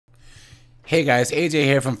Hey guys, AJ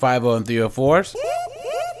here from 50 and 304s.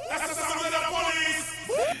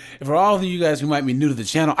 And for all of you guys who might be new to the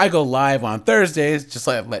channel, I go live on Thursdays, just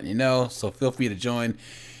like letting you know, so feel free to join.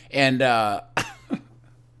 And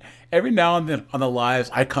every now and then on the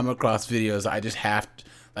lives, I come across videos I just have to,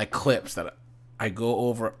 like clips that I go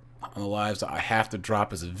over on the lives that I have to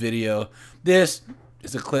drop as a video. This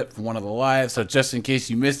is a clip from one of the lives, so just in case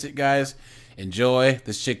you missed it, guys, enjoy.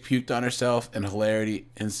 This chick puked on herself and hilarity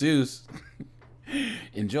ensues.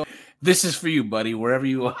 Enjoy. This is for you, buddy, wherever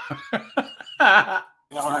you are. I'm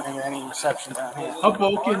not going to get any reception down here.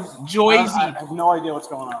 Hoboken, Joyzy. I have no idea what's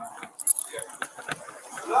going on.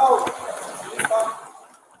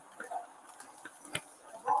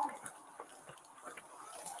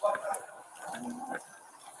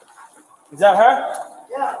 Is that her?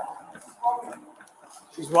 Yeah.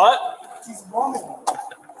 She's what? She's woman.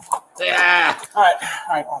 Yeah. All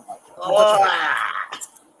right.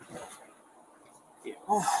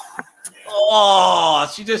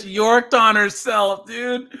 Oh, she just yorked on herself,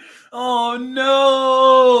 dude. Oh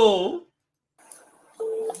no.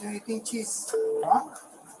 Do you think she's Huh?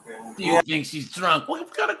 Do you think she's drunk?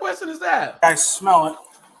 What kind of question is that? I smell it.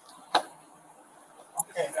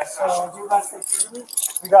 okay? So do you guys take care of it?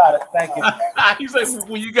 We got it. Thank you. He's like,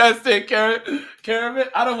 will you guys take care of it?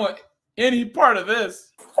 I don't want any part of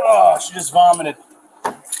this. Oh, she just vomited.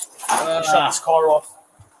 Shut this car off.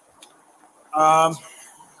 I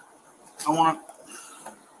want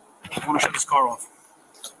to shut this car off,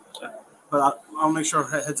 but I'll make sure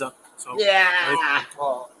her heads up. So Yeah.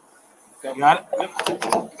 you got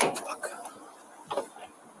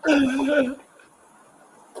it.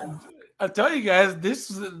 I'll tell you guys,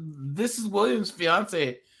 this is William's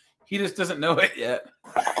fiance. He just doesn't know it yet.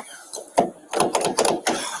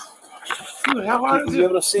 Dude, how hard is You it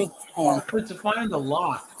able to see? Hold on. to find the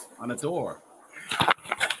lock on a door?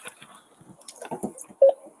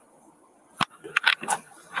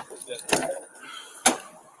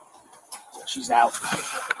 She's out.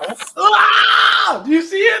 Ah! Do you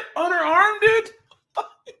see it on her arm, dude?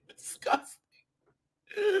 Disgusting.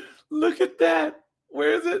 Look at that.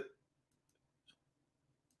 Where is it?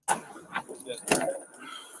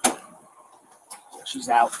 She's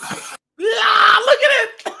out. Yeah, look at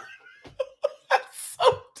it. That's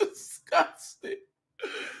so disgusting.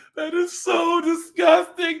 That is so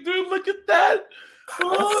disgusting, dude. Look at that.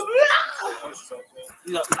 Oh,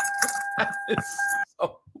 yeah. That is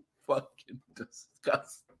so fucking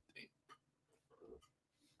disgusting.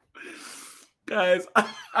 Guys,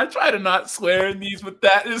 I try to not swear in these, but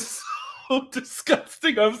that is so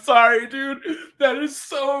disgusting. I'm sorry, dude. That is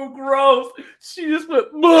so gross. She just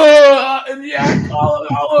went and yacked all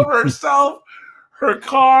over herself, her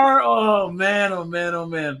car. Oh man, oh man, oh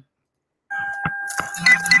man.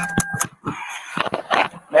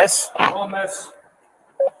 Miss? Oh, miss.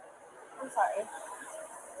 I'm sorry.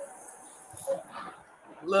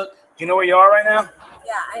 Look. Do you know where you are right now?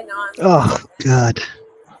 Yeah, I know. Oh, God.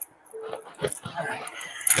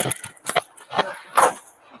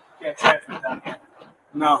 Yeah, traffic down here.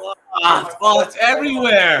 No. Oh, it's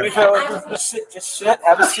everywhere. Wait, just sit.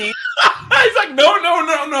 Have a seat. He's like, no.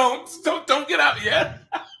 Don't get out yet.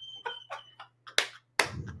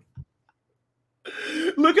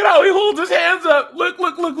 Look at how he holds his hands up. Look.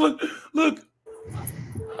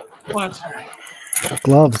 Watch.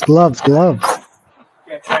 Gloves.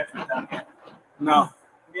 Yeah, traffic down here. No.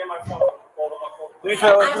 Give me my phone. Wait,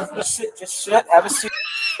 just sit. Have a seat.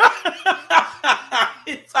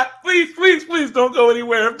 It's like, please, don't go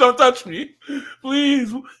anywhere. Don't touch me,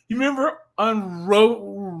 please. You remember on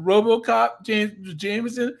RoboCop,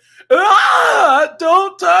 Jameson?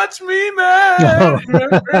 Don't touch me, man. Help me.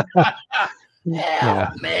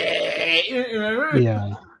 Remember?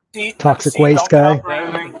 Yeah. Seat, Toxic seat, waste don't guy. cover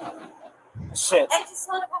anything. Sit. I just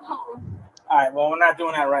want to go home. All right. Well, we're not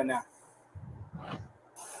doing that right now. All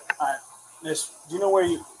right, Miss. Do you know where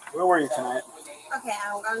were you tonight? Okay,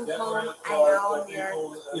 I'm going home. I know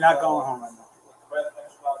You're not going home right now.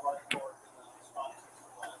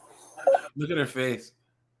 Look at her face.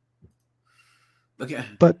 Look at.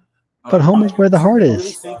 But home is where the heart You really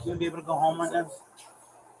is. think you'll be able to go home right now?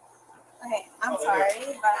 Okay, I'm sorry,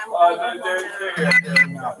 but I'm going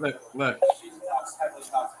home now. Look.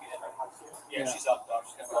 Yeah.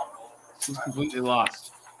 She's completely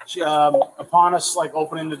lost. She, upon us like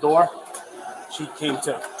opening the door, she came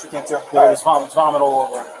to. Yeah, there's vomit all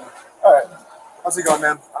over her. All right. How's it going,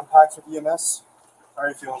 man? I'm Pax with EMS. How are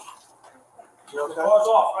you feeling? You okay? Car's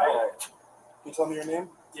off, right? Can you tell me your name?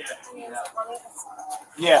 Yeah.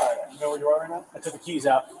 You know where you are right now? I took the keys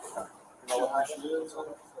out. You know what happened?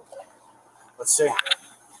 Let's see.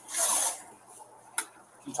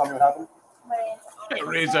 Can you tell me what happened?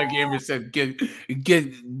 Razor Gamer said, "Get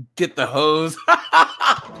the hose." I'm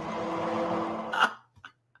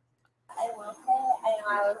okay. I know I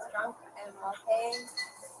was drunk. I'm okay.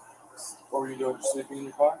 What were you doing? Just sleeping in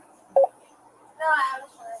your car? No, I was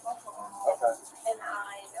trying to go home. Okay. And I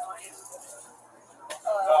know I'm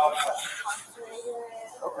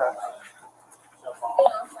incarcerated. Okay.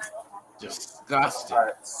 Disgusting. All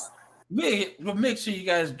right. Make sure you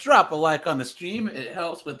guys drop a like on the stream. It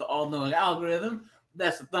helps with the all-knowing algorithm.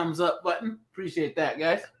 That's the thumbs up button. Appreciate that,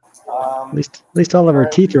 guys. At least all of our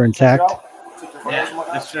teeth are intact. Yeah,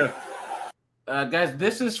 that's true. Guys,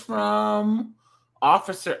 this is from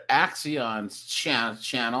Officer Axion's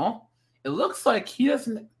channel. It looks like he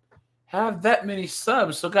doesn't have that many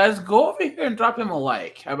subs. So, guys, go over here and drop him a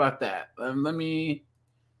like. How about that? Drop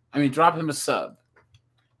him a sub.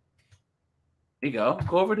 There you go.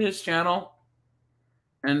 Go over to his channel.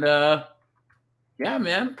 And, yeah,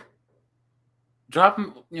 man. Drop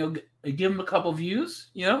him, give him a couple views,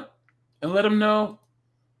 and let him know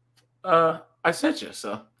I sent you,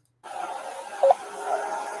 so.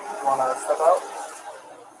 Want to step out?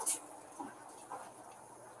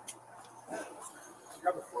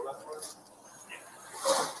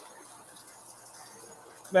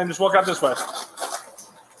 Man, just walk out this way.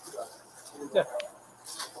 Yeah.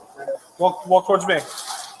 Walk towards me.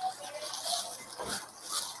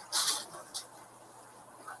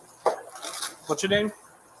 What's your name?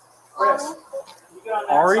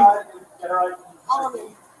 Ari?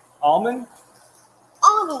 Ami. Almond?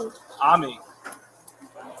 Ami. Ami.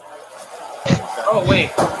 Oh,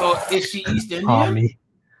 wait. Oh, is she East Indian? Ami.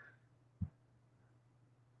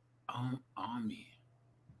 Ami.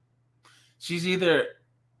 She's either,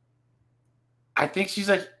 I think she's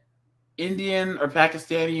like Indian or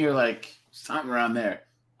Pakistani or like something around there.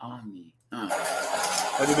 Ami.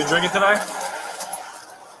 Have you been drinking tonight?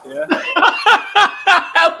 Yeah.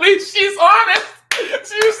 At least she's honest.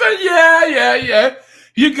 She said, yeah.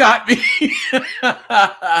 You got me.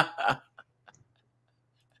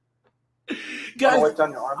 Guys,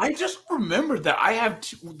 I just remembered that I have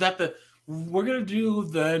we're gonna do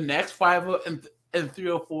the next 5 and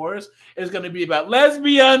 304s is gonna be about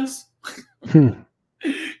lesbians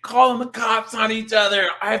calling the cops on each other.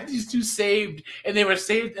 I have these two saved, and they were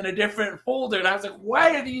saved in a different folder, and I was like,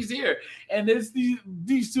 why are these here? And it's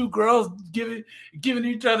these two girls giving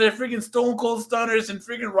each other freaking stone cold stunners and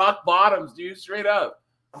freaking rock bottoms, dude, straight up.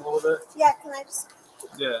 A little bit. Yeah, can I just?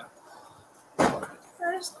 Yeah. Can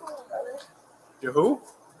I just call my brother? Your who?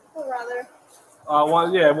 My brother.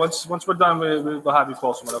 Well, yeah. Once we're done, we'll have you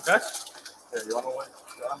call someone. Okay. Yeah, you want to wait?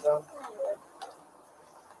 I'm done.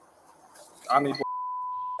 Ami.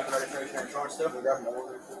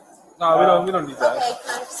 No, we don't need that. Okay, can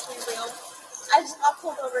I just be real? I just got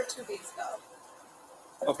pulled over 2 days ago.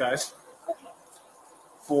 Okay. Okay.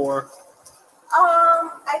 For.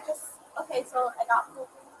 So I got pulled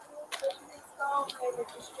over 2 days ago. My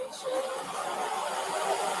registration.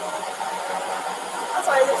 I'm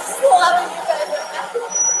sorry, there's still a lot of you guys right now.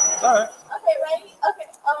 All right. Okay, ready? Okay.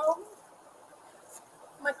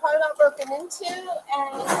 My car got broken into,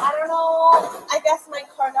 and I don't know. I guess my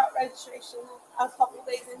car got registration a couple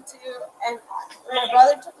days into, and my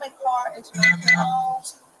brother took my car into my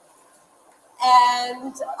house,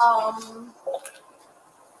 and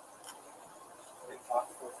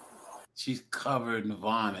She's covered in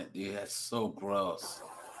vomit, dude. That's so gross.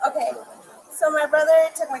 okay. So my brother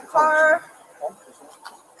took my car,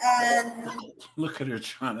 and Look at her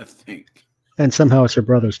trying to think. And somehow it's her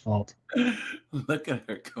brother's fault. Look at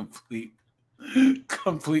her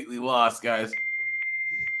completely lost, guys.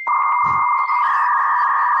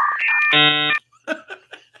 I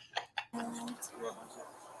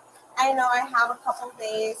know I have a couple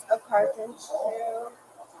days of cartridge too.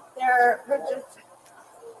 They're just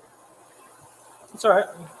It's all right.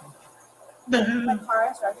 my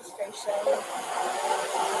car's registration.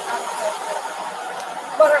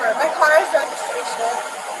 Whatever, my car's registration.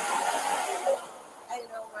 I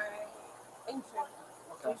know my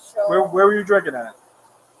insurance. So, Where were you drinking at?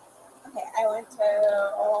 okay, I went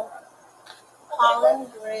to Holland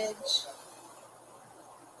Bridge.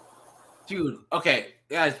 Dude, okay,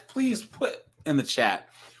 guys, please put in the chat.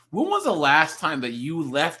 When was the last time that you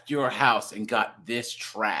left your house and got this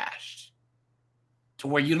trashed? To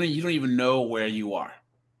where you don't even know where you are.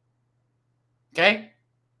 Okay?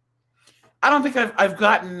 I don't think I've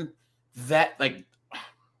gotten that, like,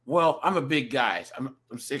 well, I'm a big guy. I'm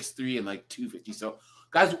 6'3" and like 250. So,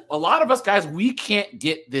 guys, a lot of us guys, we can't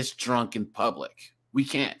get this drunk in public. We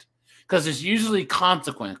can't. Because there's usually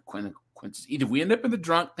consequences. Either we end up in the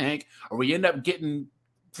drunk tank or we end up getting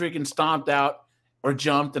freaking stomped out or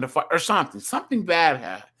jumped in a fight or something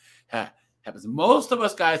bad happens. Most of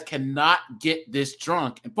us guys cannot get this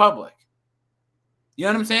drunk in public. You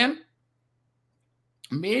know what I'm saying?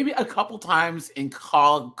 Maybe a couple times in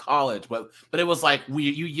college, but it was like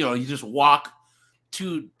you just walk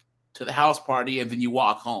to the house party and then you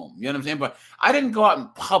walk home. You know what I'm saying? But I didn't go out in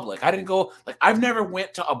public. I didn't go, like, I've never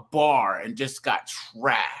went to a bar and just got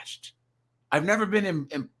trashed. I've never been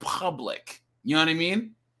in public. You know what I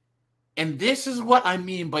mean? And this is what I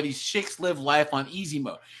mean by these chicks live life on easy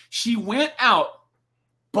mode. She went out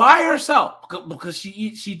by herself because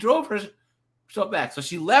she drove herself back. So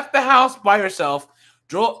she left the house by herself,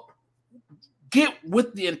 get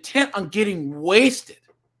with the intent on getting wasted.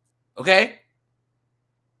 Okay?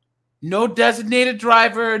 No designated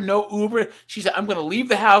driver, no Uber. She said, I'm going to leave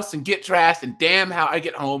the house and get trashed, and damn how I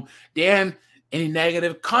get home. Damn any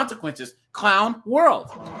negative consequences. Clown world.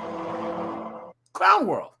 Clown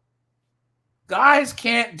world. Guys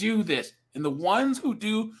can't do this. And the ones who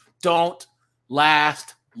do don't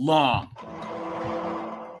last long.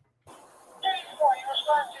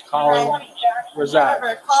 Colin, where's that?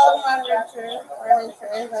 Whatever. Colin Richard,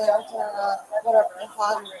 whatever.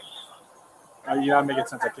 Colin Ridge. You're not making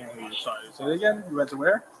sense. I can't hear you. Sorry. Say it again. You went to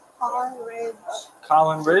where? Colin Ridge.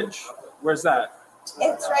 Colin Ridge? Where's that?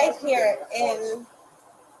 It's right here in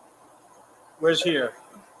Where's here?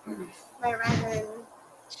 my random.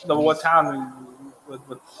 No, what town? With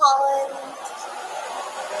Holland.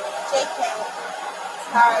 JK.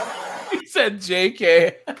 Sorry. He said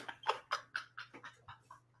JK.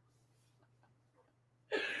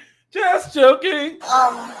 Just joking.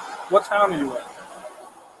 what town are you in?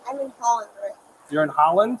 I'm in Holland, right? You're in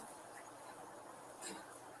Holland?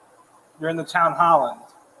 You're in the town Holland.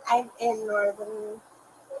 I'm in Northern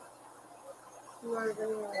Ridge.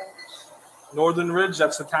 Northern Ridge,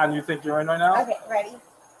 that's the town you think you're in right now? Okay, ready?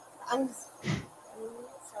 I'm sorry.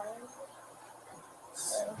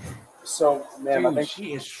 So, ma'am, Dude, I think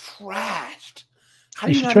she is trashed. How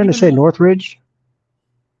Is do she not trying to even say know? Northridge?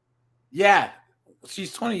 Yeah.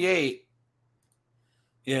 She's 28.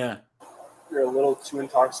 Yeah. you're a little too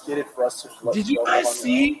intoxicated for us to. Did you guys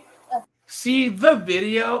see the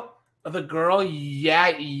video of the girl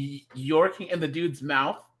yorking in the dude's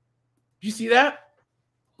mouth? Did you see that?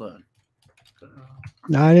 Look.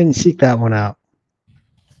 No, I didn't seek that one out.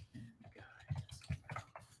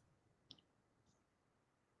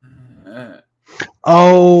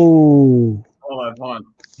 Oh, Hold on.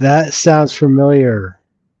 that sounds familiar.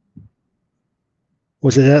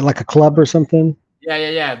 Was it at like a club or something?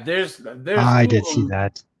 Yeah. There's I two did of see them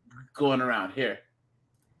that. going around here.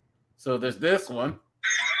 So there's this one.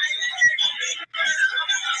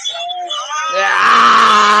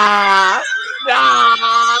 Ah!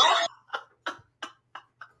 Ah!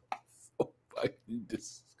 So fucking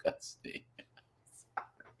disgusting.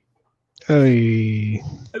 Hey.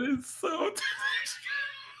 That is so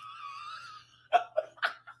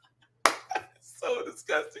so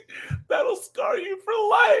disgusting. That'll scar you for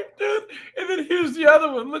life, dude. And then here's the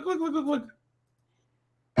other one. Look.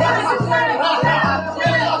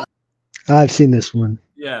 I've seen this one.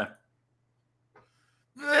 Yeah.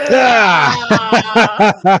 Ah!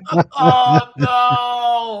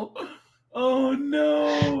 Oh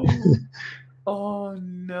no. Oh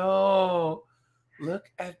no. Look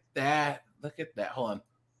at that. Hold on.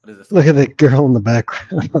 What is this? Look at the girl in the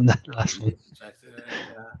background on that last one.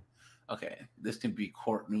 Okay, this can be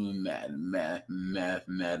courtroom madness.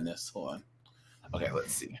 Hold on. Okay,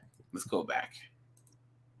 let's see. Let's go back.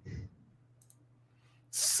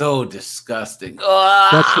 So disgusting.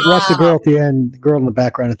 Watch the girl at the end. The girl in the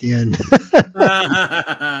background at the end. How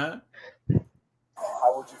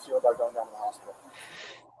would you feel about going down to the hospital?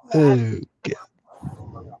 Okay.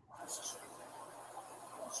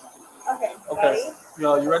 Okay, Okay. ready?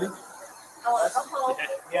 Yo, you ready? I want to go home.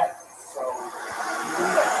 Yeah. So,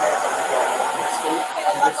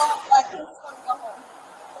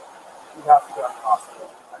 you have to go to the hospital.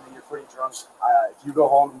 I mean, you're pretty drunk. If you go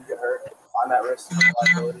home and you get hurt, I'm at risk of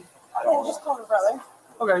liability. I don't Can you want just call me brother?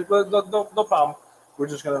 Okay, no problem. We're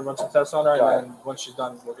just going to run some tests on her, and then once she's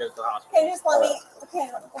done, we'll get her to the hospital. Can you just let me? Okay,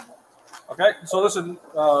 go ahead. Okay, so listen,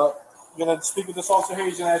 you're going to speak with this officer here.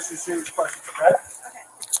 He's going to ask you a series of questions, okay?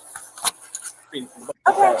 Okay.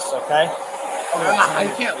 Okay? I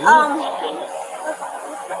can't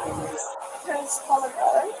Can I just call my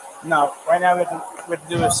brother? No, right now we have to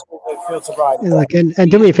do a field sobriety. Like, and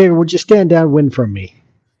do me a favor. Would you stand down, win from me?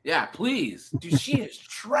 Yeah, please. Dude, she is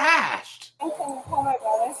trashed. And can you call my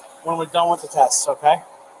brother? When we're done with the tests, okay?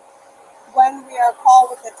 When we are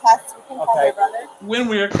called with the test, we can call my Okay. brother. When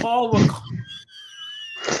we are called, we'll call.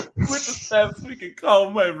 with the steps. We can call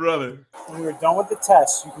my brother. When you're done with the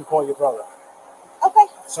test, you can call your brother. Okay.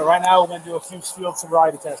 So right now we're going to do a few field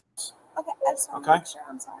sobriety tests. Okay. I just want to Okay. make sure.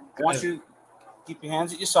 I'm sorry. I want you to keep your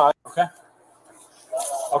hands at your side. Okay.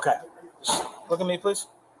 Okay. Just look at me, please.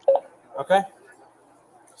 Okay.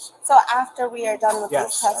 So after we are done with these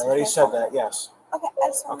Yes, tests, I already said that. Yes. Okay. I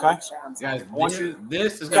just want to Okay. make sure. I'm sorry. Guys, I want you.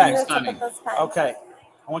 this is going to be stunning. Okay.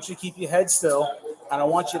 I want you to keep your head still, and I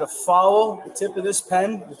want you to follow the tip of this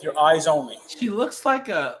pen with your eyes only. She looks like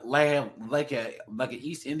a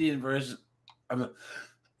East Indian version of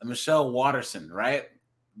Michelle Watterson, right?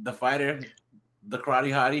 The fighter, the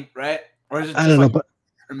karate hottie, right? Or is it just I don't know, like but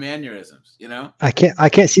her mannerisms? You know? I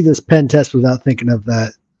can't see this pen test without thinking of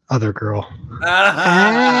that other girl.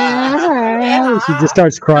 She just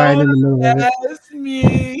starts crying in the middle of it. That's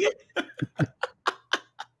me.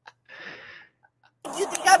 You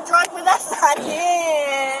think I'm drunk, but that's not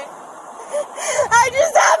it. I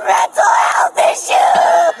just have mental health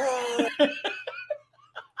issues.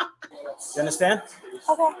 You understand?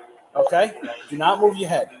 Okay. Okay. Do not move your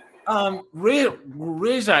head.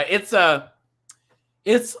 Rija,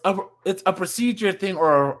 it's a procedure thing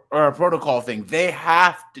or a protocol thing. They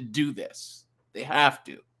have to do this. They have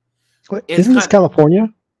to. What, isn't this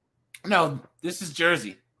California? No, this is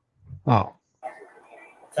Jersey. Oh,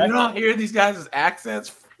 Okay. You don't hear these guys'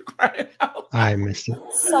 accents. I missed it.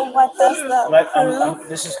 So what does the prove?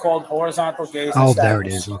 This is called horizontal gaze. Oh, and there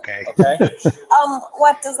it status. is. Okay. Okay.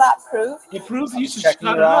 What does that prove? It proves you should Checking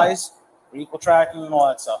shut your it up. eyes, equal tracking, and all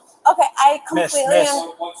that stuff. Okay, I Miss, completely.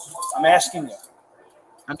 I'm asking you.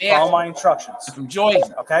 I'm Follow my instructions. from Joyce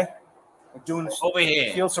Okay. We're doing this over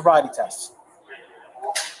here. field sobriety test.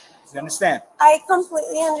 You understand? I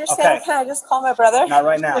completely understand. Okay. Can I just call my brother? Not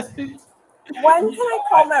right now. When can I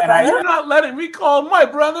call my brother? You're not letting me call my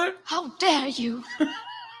brother. How dare you?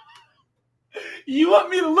 You want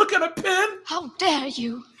me to look at a pen? How dare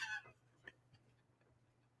you?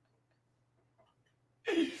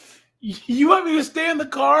 You want me to stay in the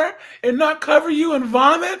car and not cover you and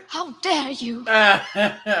vomit? How dare you?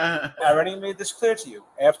 I already made this clear to you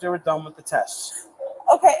after we're done with the tests.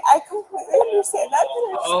 Okay, I completely understand that.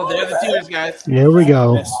 Oh, there are the tears, guys. Here we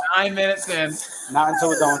go. Miss, 9 minutes in. not until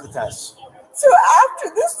we're done with the tests. So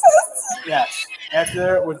after this test, Yes.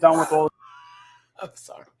 After we're done with all. I'm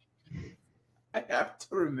sorry. I have to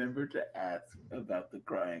remember to ask about the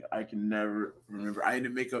crying. I can never remember. I need to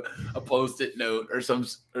make a post-it note or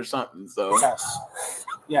something. So Yes.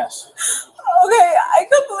 Yes. okay, I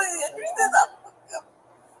completely understand that.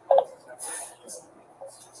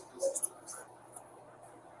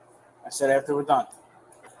 I said after we're done.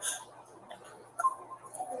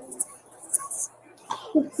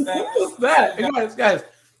 what's that? Guys,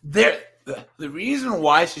 the reason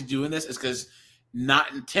why she's doing this is because not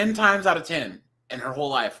 10 times out of 10 in her whole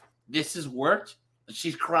life, this has worked.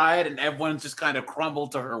 She's cried and everyone's just kind of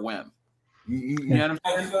crumbled to her whim. You know what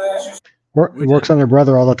I'm saying? Works on her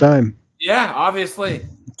brother all the time. Yeah, obviously.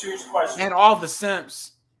 Choose question. And all the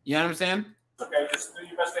simps. You know what I'm saying? Okay, just do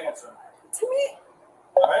your best answer. To me,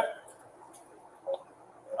 All right.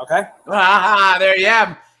 Okay. Ah, there you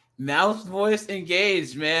have mouse voice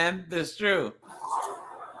engaged, man. That's true.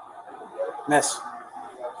 Miss.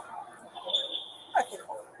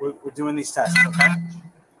 We're doing these tests, okay?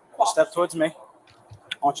 Step towards me.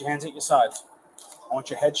 I want your hands at your sides. I want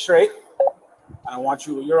your head straight. And I want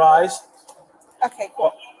you with your eyes. okay,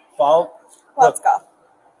 cool. Follow. Let's go.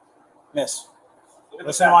 Miss.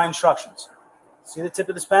 Listen to my instructions. See the tip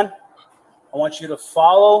of this pen? I want you to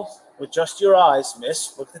follow with just your eyes,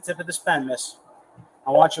 miss. Look at the tip of this pen, miss.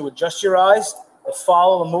 I want you with just your eyes to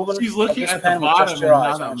follow the movement She's of looking this at the pen with bottom just your and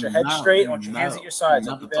eyes. not I want your the- head not- straight. I want your hands not- at your sides.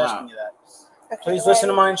 I not keep the asking top. you that. Okay, Please listen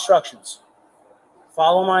to ready? my instructions.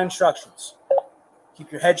 Follow my instructions.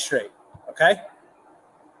 Keep your head straight, okay?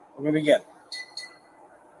 We're going to begin.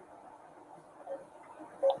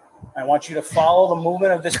 I want you to follow the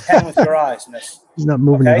movement of this pen with your eyes, miss. He's not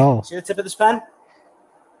moving Okay? at all. See the tip of this pen?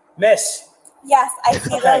 Miss. Yes, I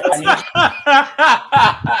see Okay, that.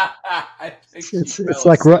 I think It's she it's fell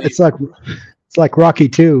like asleep. it's like Rocky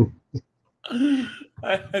 2.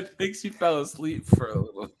 I think she fell asleep for a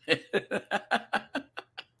little bit.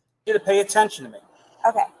 You to pay attention to me.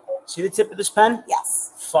 Okay, See the tip of this pen?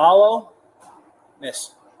 yes. Follow.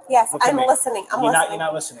 Miss. Yes, Look at I'm me. listening. I'm You're listening.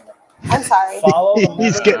 not listening. I'm sorry. Follow the movement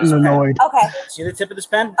He's of getting this pen. annoyed. Okay, See the tip of this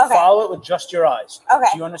pen? Okay. Follow it with just your eyes. okay.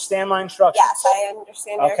 Do you understand my instructions? Yes, I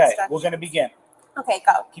understand your Okay, instructions. we're going to begin. Okay,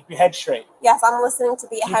 go. Keep your head straight. Yes, I'm listening to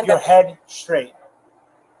the Keep hand your of. head straight.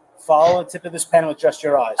 Follow the tip of this pen with just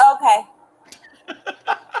your eyes. Okay,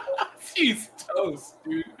 She's toast,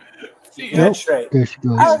 dude. Keep your head Nope. straight. There she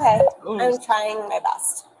goes. okay. Toast. I'm trying my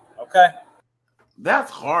best. Okay. That's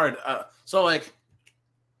hard. So like,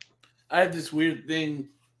 I have this weird thing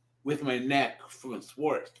with my neck from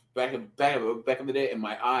sports back in the day, and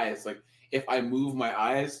my eyes. Like, if I move my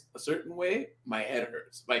eyes a certain way, my head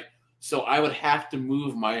hurts. Like, so I would have to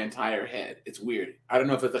move my entire head. It's weird. I don't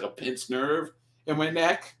know if it's like a pinched nerve in my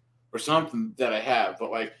neck or something that I have,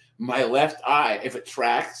 but like my left eye, if it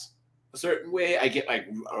tracks a certain way, I get like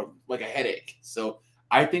a headache. So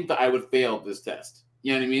I think that I would fail this test.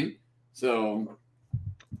 You know what I mean? So.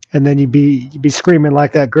 And then you'd be screaming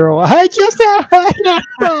like that girl. I just had a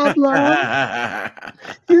problem.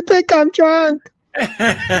 You think I'm drunk?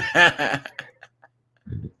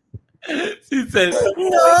 She said, No,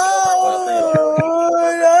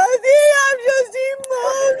 I think I'm just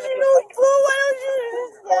emotional. Why don't you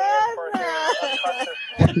understand that?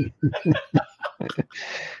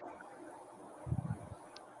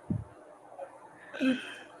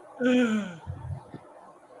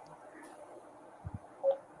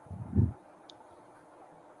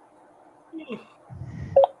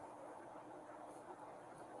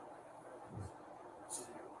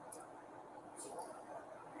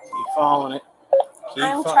 Keep following it.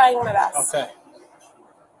 I'm trying my best. Okay.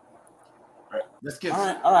 all right, let's get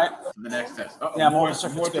All right. to the next test. Yeah, more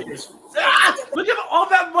things. Look at all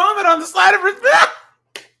that vomit on the side of her back.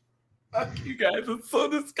 Fuck you guys, it's so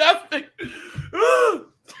disgusting.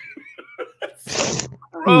 That's so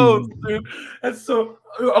gross, dude. That's so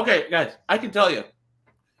okay, guys. I can tell you,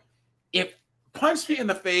 if punch me in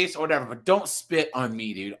the face or whatever, but don't spit on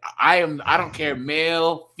me, dude. I don't care,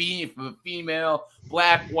 male, female,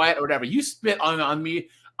 black, white, or whatever. You spit on me,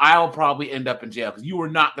 I'll probably end up in jail because you were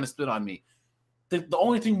not going to spit on me. The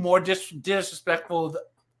only thing more disrespectful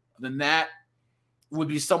than that would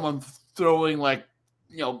be someone throwing like,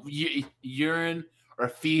 urine or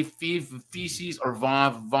feces or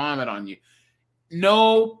vomit on you.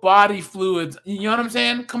 No body fluids. You know what I'm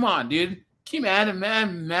saying? Come on, dude. Can you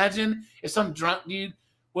imagine if some drunk dude,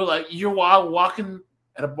 you're walking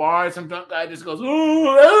at a bar and some drunk guy just goes,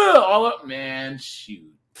 all up, man,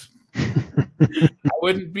 shoot. I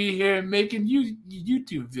wouldn't be here making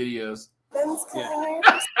YouTube videos.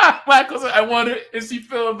 Yeah. Michael said, I wonder if she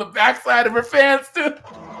filmed the backside of her pants too.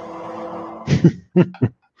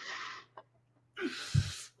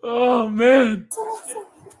 Oh, man.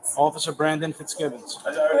 Officer Brandon Fitzgibbons.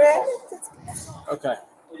 Okay.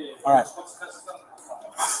 All right.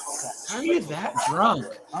 How are you that drunk?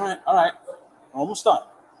 All right. We're almost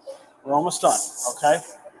done. Okay.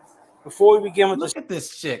 Before we begin with Look at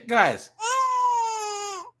this shit, guys.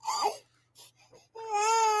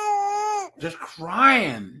 Just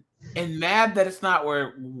crying and mad that it's not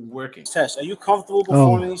working. Test. Are you comfortable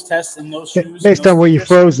performing these tests in those shoes? Based on where you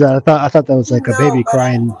froze that, I thought that was like a baby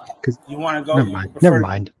crying. Cause you want to go? Never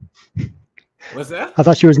mind. What's that? I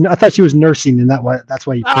thought she was nursing, and that's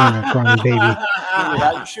why you came a crying baby.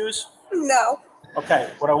 Without your shoes? No. Okay.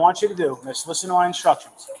 What I want you to do is listen to my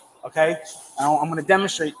instructions. Okay. I'm going to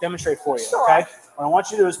demonstrate for you. Sure. Okay. What I want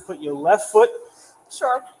you to do is put your left foot.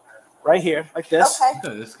 Sure. Right here, like this.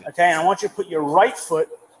 Okay. Okay. And I want you to put your right foot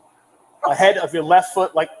ahead of your left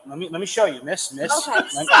foot. Like, let me show you, miss. Okay. Let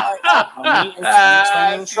me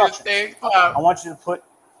explain the instructions. I want you to put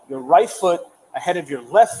your right foot ahead of your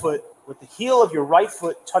left foot with the heel of your right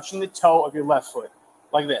foot touching the toe of your left foot,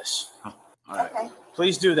 like this. All right. Okay.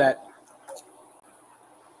 Please do that.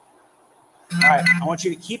 All right. I want you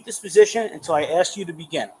to keep this position until I ask you to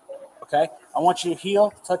begin. Okay. I want your heel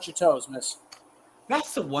to touch your toes, miss.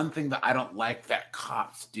 That's the one thing that I don't like that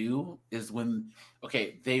cops do is when,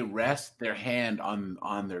 they rest their hand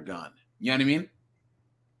on their gun. You know what I mean?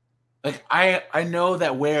 Like, I know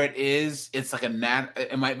that where it is, it's like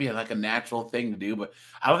it might be like a natural thing to do, but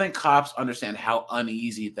I don't think cops understand how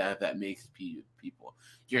uneasy that makes people.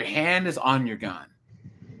 Your hand is on your gun.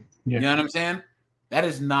 Yeah. You know what I'm saying? That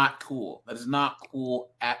is not cool. That is not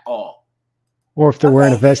cool at all. Or if they're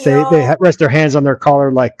wearing a vest, they rest their hands on their collar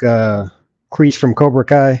like Kreese from Cobra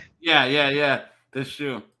Kai. Yeah. This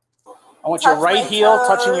shoe. I want your right heel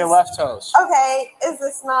touching your left toes. Okay. Is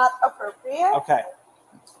this not appropriate? Okay.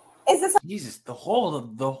 Is this? Jesus, the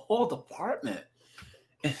whole department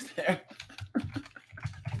is there.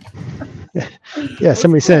 Yeah,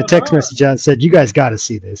 somebody sent a text message out and said, "You guys got to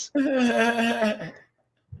see this."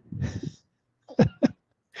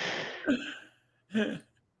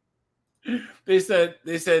 They said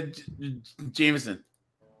Jameson.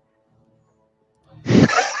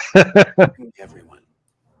 Everyone.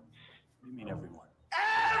 You mean everyone?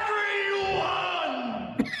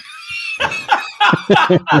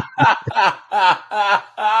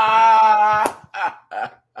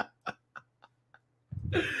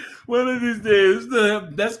 One of these days,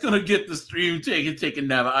 that's gonna get the stream taken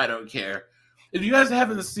down. I don't care. If you guys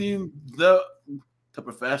haven't seen the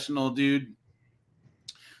Professional, dude,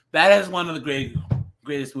 that is one of the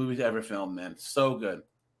greatest movies ever filmed, man. So good.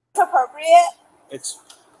 It's appropriate. It's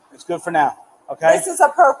good for now. Okay. This is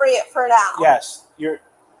appropriate for now. Yes.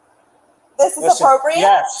 This is appropriate.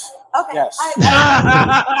 Yes. Okay. Yes.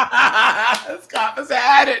 Scott has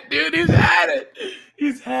had it, dude. He's had it.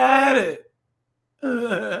 He's had it.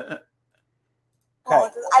 Okay.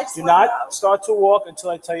 I just Do wanna know. not start to walk until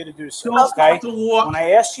I tell you to do so. Don't Okay. start to walk. When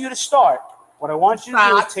I ask you to start, what I want you to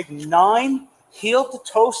do is take 9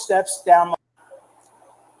 heel-to-toe steps down.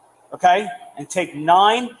 Okay, and take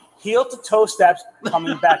 9 heel-to-toe steps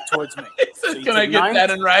coming back towards me. So you Can I take get 9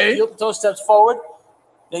 that in writing? heel-to-toe steps forward.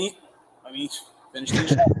 Then you. Let me finish the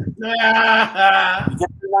step. You get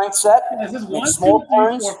to the 9th set. This is Make 1, 2, small 3,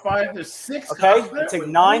 turns. 4, 5. There's 6. Okay, you take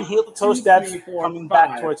 9 heel-to-toe steps coming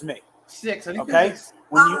back towards me. 6. I think Okay, there's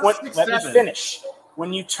when you six, let me 7. finish.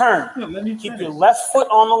 When you turn, Let me keep finish. your left foot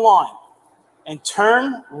on the line and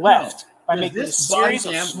turn left by There's making a this series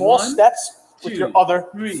of body small jam. 1, steps with 2, your other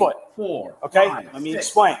 3, foot. 4. Okay, 5, let me 6,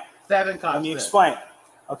 explain. 7. Let me explain.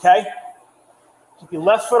 Okay, keep your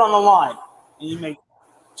left foot on the line, and you make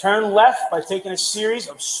turn left by taking a series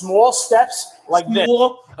of small steps like this.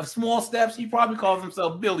 Small steps. He probably calls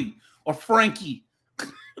himself Billy or Frankie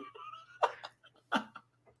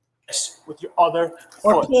With your other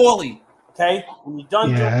or foot. Paulie. Okay, when you're done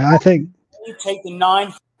doing Yeah, I think you take the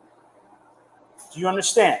 9. Do you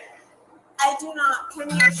understand? I do not. Can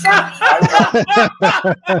you show me?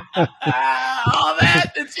 All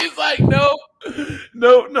that, and she's like, no.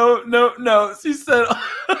 She said,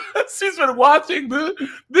 she's been watching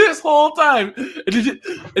this whole time.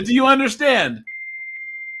 Do you understand?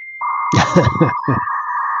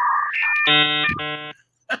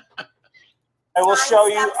 I will show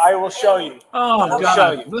you. I will show you. Oh I'll God!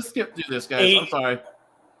 show you. Let's skip through this, guys. 8. I'm sorry.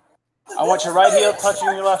 I want your right heel touching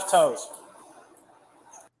your left toes.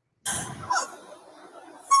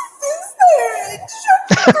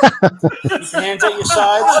 Keep your hands at your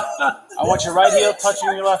sides. I want your right heel touching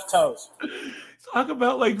your left toes. Talk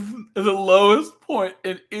about like the lowest point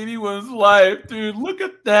in anyone's life, dude. Look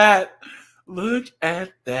at that. Look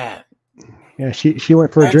at that. yeah, she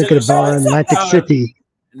went for a drink at a bar in Atlantic City.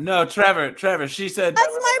 No, Trevor. She said.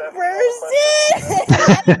 That's my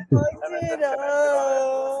person.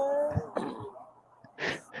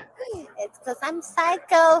 It's because I'm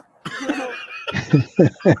psycho.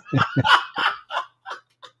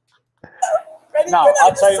 No,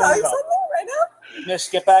 I'll tell you when to go. Right now? Miss,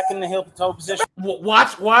 get back in the heel to toe position.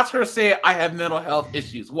 Watch her say, "I have mental health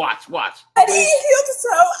issues." Watch. I didn't heel to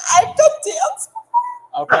toe. I've done dance.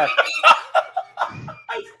 Okay.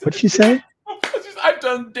 What'd she say? I've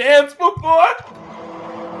done dance before.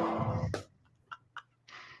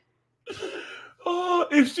 Oh,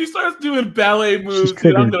 if she starts doing ballet moves,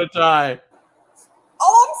 dude, I'm gonna die.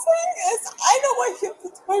 All I'm saying is, I know what heel to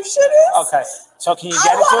toe shit is. Okay. So can you I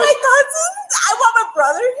get want into my it? cousin. I want my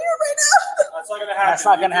brother here right now. That's not gonna happen. That's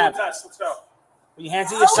not gonna happen. Let's go. Put your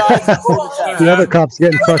hands at your sides. And do the test. The other cop's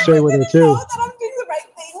getting frustrated with her too. Know that I'm doing the right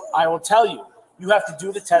thing. I will tell you. You have to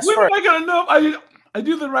do the test When am first. I gonna know if I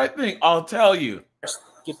do the right thing? I'll tell you.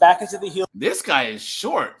 Get back into the heel This guy is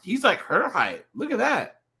short. He's like her height. Look at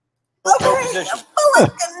that. toe Okay, position. but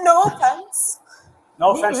like, no offense.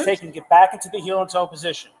 No offense taken. Get back into the heel and toe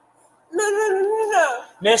position. No.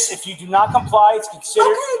 Miss, if you do not comply, it's considered.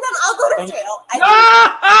 Okay, then I'll go to jail.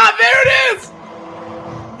 There it is.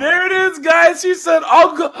 There it is, guys. She said,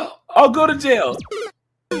 "I'll go to jail."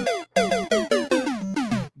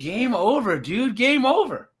 Game over, dude. Game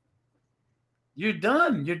over. You're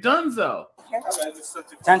done. You're donezo.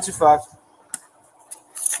 10 to 5.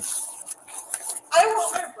 I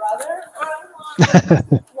want my brother. I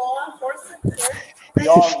want law enforcement here.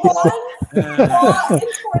 Law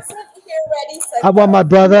enforcement here ready. I want my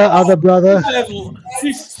brother, other brother.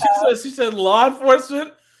 She said, "Law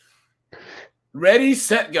enforcement, ready,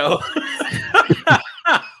 set, go."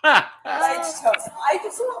 I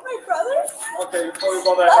just want my brother. Okay, you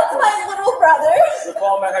call that That's headquarters. my little brother. We'll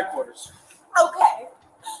call him at headquarters. Okay.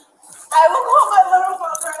 I will call my little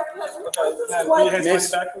brother. Now, What? put your hands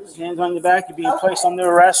Miss, behind your back, please. hands on your back. You're being placed under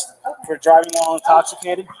arrest for driving while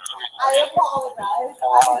intoxicated. I apologize. I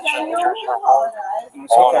genuinely apologize.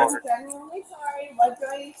 It's okay. I'm genuinely sorry. What do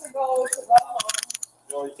I need to go home?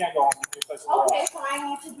 No, you can't go home. You're placed in the Okay, so I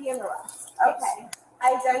need to be in arrest. Okay.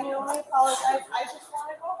 I genuinely apologize. I just want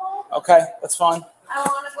to go home. Okay, that's fine. I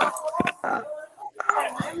want to go home.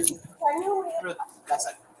 I'm genuinely.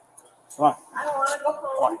 Come on. I want to go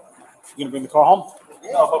home. You gonna bring the car home?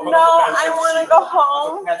 No, I want to go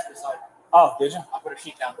home. Oh, did you? I'll put a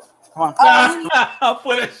sheet down. Come on. I'll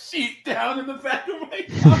put a sheet down in the back of my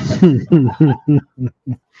car.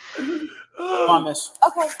 Come on, miss.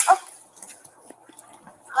 Okay.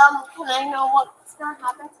 Can I know what's gonna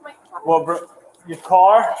happen to my car? Well, bro, your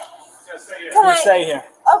car. Can I Stay here.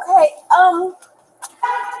 Okay.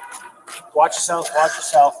 Watch yourself. Watch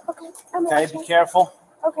yourself. Okay. I'm Okay, be careful.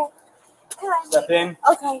 Okay. Can I? Step in.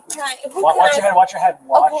 Okay. Can I? Watch your head. Watch your head.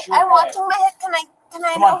 Watch Okay. your I'm head. watching my head. Can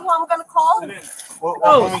I Come know on. who I'm gonna call? Step in.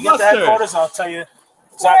 Well, when we get to mustard. headquarters, I'll tell you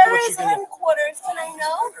exactly Where what you is can do. headquarters? Can I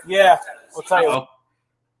know? Yeah, we'll tell you.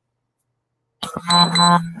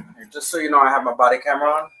 Uh-oh. Just so you know, I have my body camera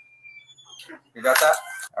on. You got that?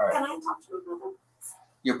 All right. Can I talk to your brother?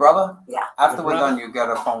 Your brother? Yeah. After we're done, you get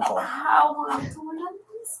a phone call. How long do we have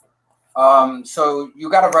this? So you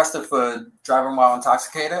got arrested for driving while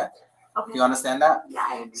intoxicated. Okay. You understand that? Yeah,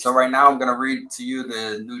 I understand. So right now, I'm gonna read to you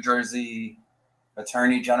the New Jersey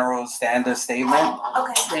Attorney General standard statement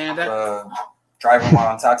Okay. Stand up. for driving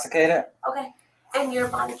while intoxicated. Okay. And your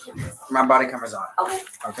body camera. My body camera's on. Okay.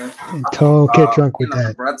 Okay. Don't get drunk with The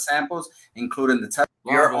that. blood samples, including the test,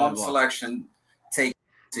 Blah, your blah, own blah. selection, take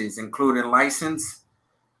including license.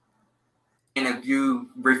 And if you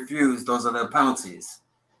refuse, those are the penalties.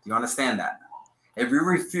 You understand that? If you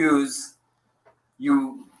refuse,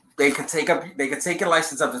 they could take your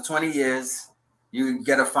license up to 20 years. You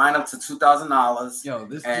get a fine up to $2,000. Yo,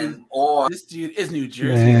 this dude is New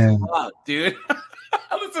Jersey as Man. fuck, dude.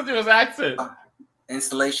 Listen to his accent.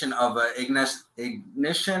 Installation of an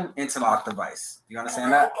ignition interlock device. You understand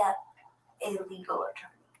And I that? get a legal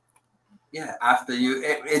attorney. Yeah. After you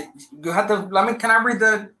have to can I read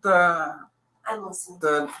I'm listening.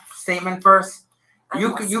 the statement first? I'm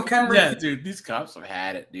You listening. can read. Yeah, dude, these cops have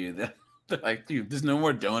had it, dude. They're like, dude, there's no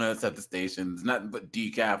more donuts at the station. There's nothing but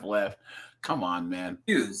decaf left. Come on, man.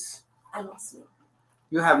 Refuse. I'm listening.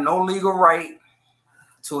 You have no legal right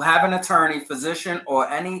to have an attorney, physician, or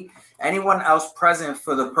anyone else present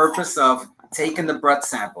for the purpose of taking the breath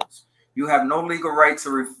samples. You have no legal right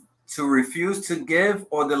to refuse to give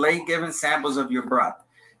or delay giving samples of your breath.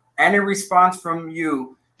 Any response from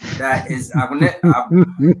you that is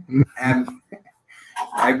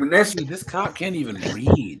Dude, this cop can't even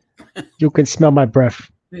read. You can smell my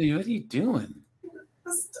breath. Dude, what are you doing?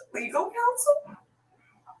 This is legal counsel?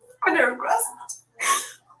 Under arrest?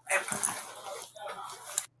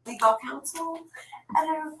 Legal counsel at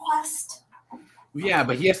a request? Yeah,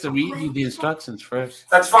 but he has to read you the instructions first.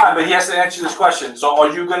 That's fine, but he has to answer this question. So,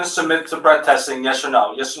 are you going to submit to breath testing? Yes or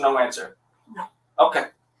no? Yes or no answer. No. Okay,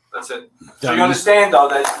 that's it. So you understand though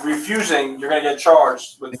that refusing, you're going to get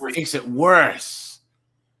charged with It makes it worse.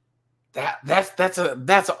 That's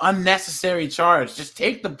an unnecessary charge. Just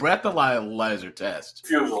take the breathalyzer test.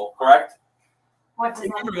 refusal. Correct? What does that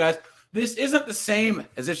Remember, guys, this isn't the same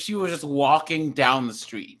as if she was just walking down the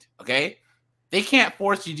street. Okay, they can't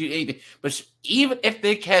force you to do anything. But even if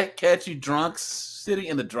they catch you drunk sitting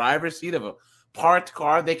in the driver's seat of a parked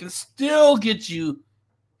car, they can still get you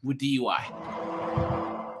with DUI.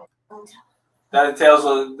 That entails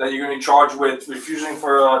that you're going to be charged with refusing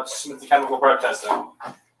for submit to chemical breath testing.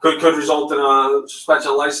 Could result in a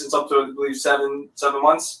suspension of license up to, I believe, 7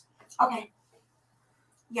 months. Okay.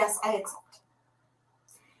 Yes, I accept.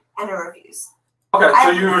 And a refuse. Okay, so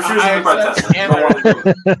you refuse the breath testing. You don't want to do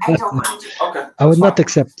it. I don't want to. Okay. I would that's not fine.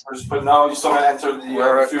 accept. Just put no. You still got to enter the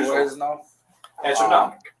Where refusal. is no? Answer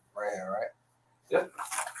no. Right here, right?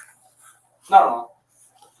 No.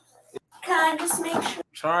 Can I just make sure?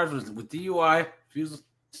 Charged with DUI, refusal to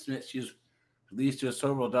submit. She's released to a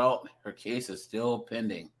sober adult. Her case is still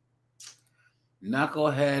pending.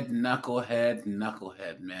 Knucklehead,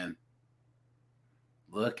 man.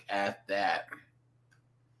 Look at that.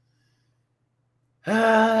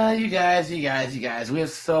 You guys. We have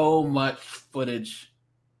so much footage.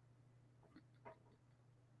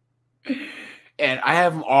 And I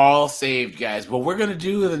have them all saved, guys. But we're going to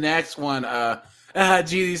do the next one.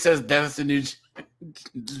 GD says that's the New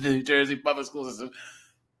Jersey public school system.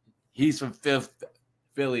 He's from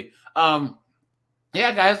Philly.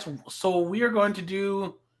 Yeah, guys. So we are going to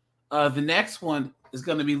do the next one is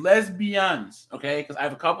going to be lesbians, okay? Because I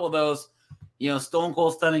have a couple of those, stone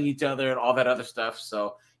cold stunning each other and all that other stuff.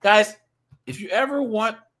 So, guys, if you have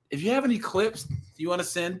any clips you want to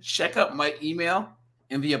send, check out my email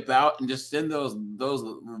in the about and just send those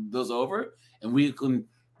over, and we can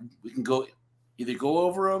either go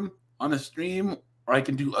over them on a stream, or I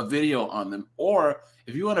can do a video on them. Or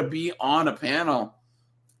if you want to be on a panel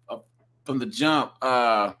from the jump,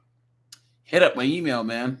 hit up my email,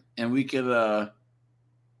 man, and we could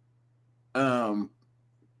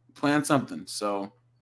plan something. So